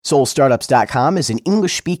SeoulStartups.com is an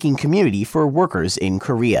English-speaking community for workers in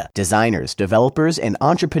Korea. Designers, developers, and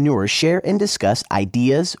entrepreneurs share and discuss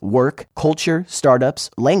ideas, work, culture, startups,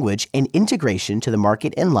 language, and integration to the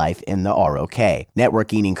market and life in the ROK.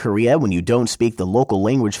 Networking in Korea when you don't speak the local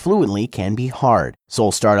language fluently can be hard.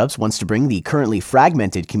 Seoul Startups wants to bring the currently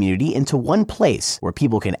fragmented community into one place where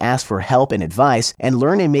people can ask for help and advice and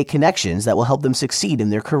learn and make connections that will help them succeed in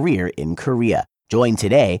their career in Korea. Join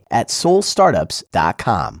today at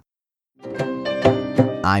SeoulStartups.com.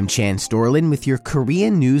 I'm Chan Storlin with your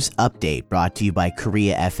Korean News Update, brought to you by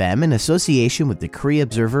Korea FM in association with the Korea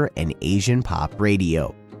Observer and Asian Pop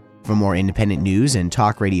Radio. For more independent news and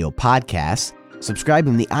talk radio podcasts, subscribe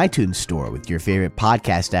in the iTunes Store with your favorite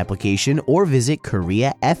podcast application or visit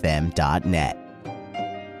KoreaFM.net.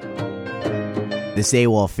 The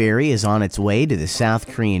Sewol Ferry is on its way to the South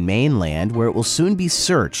Korean mainland, where it will soon be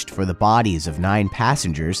searched for the bodies of 9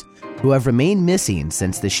 passengers who have remained missing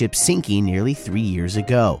since the ship's sinking nearly 3 years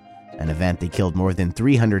ago, an event that killed more than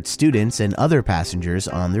 300 students and other passengers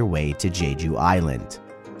on their way to Jeju Island.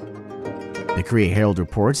 The Korea Herald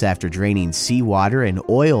reports after draining seawater and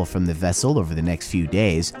oil from the vessel over the next few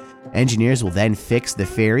days, engineers will then fix the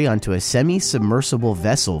ferry onto a semi-submersible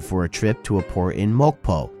vessel for a trip to a port in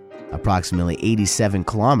Mokpo, approximately 87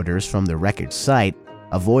 kilometers from the wreckage site,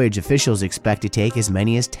 a voyage officials expect to take as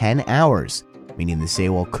many as 10 hours, meaning the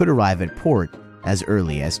Sewol could arrive at port as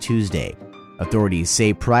early as Tuesday. Authorities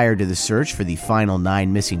say prior to the search for the final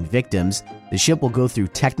 9 missing victims, the ship will go through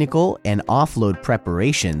technical and offload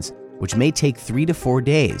preparations, which may take 3 to 4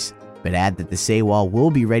 days, but add that the Sewol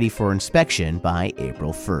will be ready for inspection by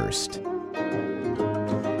April 1st.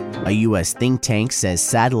 A U.S. think tank says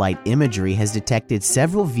satellite imagery has detected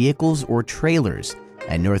several vehicles or trailers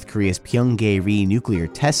at North Korea's Pyongyang nuclear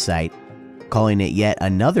test site, calling it yet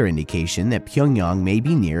another indication that Pyongyang may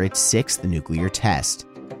be near its 6th nuclear test.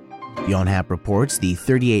 Yonhap reports the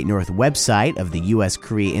 38 North website of the U.S.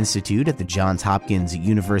 Korea Institute at the Johns Hopkins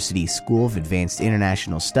University School of Advanced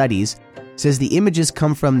International Studies says the images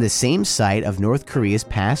come from the same site of North Korea's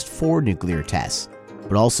past 4 nuclear tests,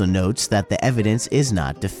 but also notes that the evidence is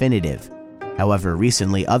not definitive. However,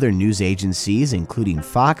 recently other news agencies, including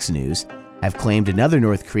Fox News, have claimed another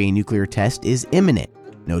North Korean nuclear test is imminent,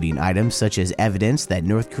 noting items such as evidence that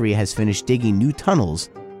North Korea has finished digging new tunnels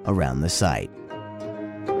around the site.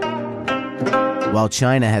 While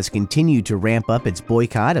China has continued to ramp up its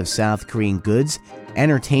boycott of South Korean goods,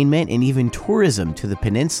 entertainment, and even tourism to the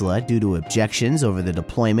peninsula due to objections over the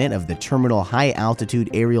deployment of the Terminal High Altitude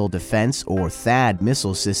Aerial Defense, or THAAD,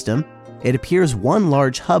 missile system, it appears one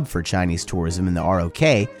large hub for Chinese tourism in the ROK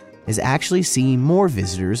is actually seeing more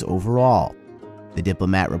visitors overall. The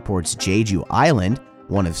Diplomat reports Jeju Island,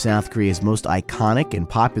 one of South Korea's most iconic and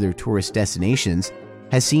popular tourist destinations,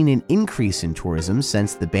 has seen an increase in tourism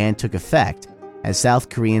since the ban took effect, as South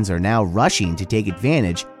Koreans are now rushing to take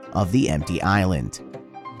advantage of the empty island.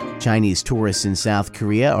 Chinese tourists in South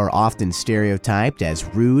Korea are often stereotyped as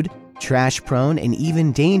rude, trash-prone, and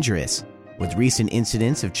even dangerous, with recent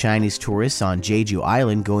incidents of Chinese tourists on Jeju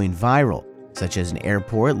Island going viral, such as an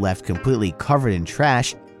airport left completely covered in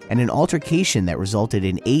trash and an altercation that resulted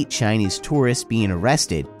in 8 Chinese tourists being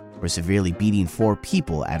arrested for severely beating 4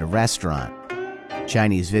 people at a restaurant.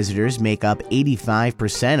 Chinese visitors make up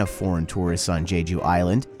 85% of foreign tourists on Jeju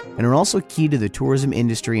Island and are also key to the tourism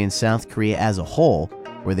industry in South Korea as a whole,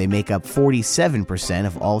 where they make up 47%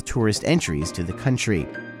 of all tourist entries to the country.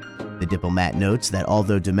 The Diplomat notes that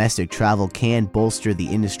although domestic travel can bolster the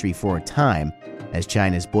industry for a time, as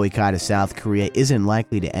China's boycott of South Korea isn't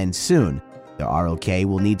likely to end soon, the ROK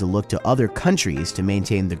will need to look to other countries to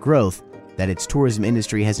maintain the growth that its tourism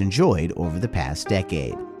industry has enjoyed over the past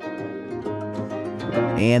decade.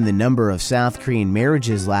 And the number of South Korean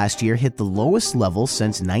marriages last year hit the lowest level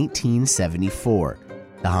since 1974.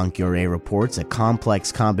 The Hankyoreh reports a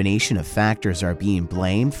complex combination of factors are being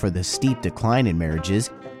blamed for the steep decline in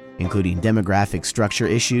marriages, including demographic structure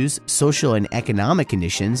issues, social and economic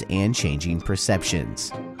conditions, and changing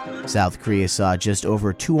perceptions. South Korea saw just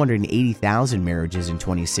over 280,000 marriages in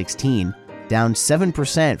 2016, down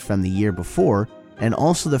 7% from the year before, and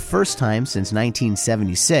also the first time since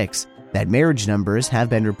 1976 that marriage numbers have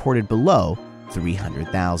been reported below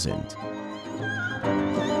 300,000.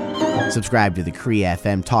 Subscribe to the Korea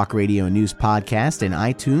FM Talk Radio News Podcast in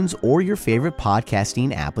iTunes or your favorite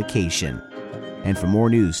podcasting application. And for more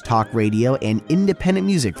news, talk radio, and independent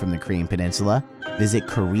music from the Korean Peninsula, visit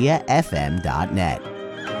KoreaFM.net.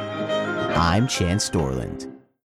 I'm Chan Storland.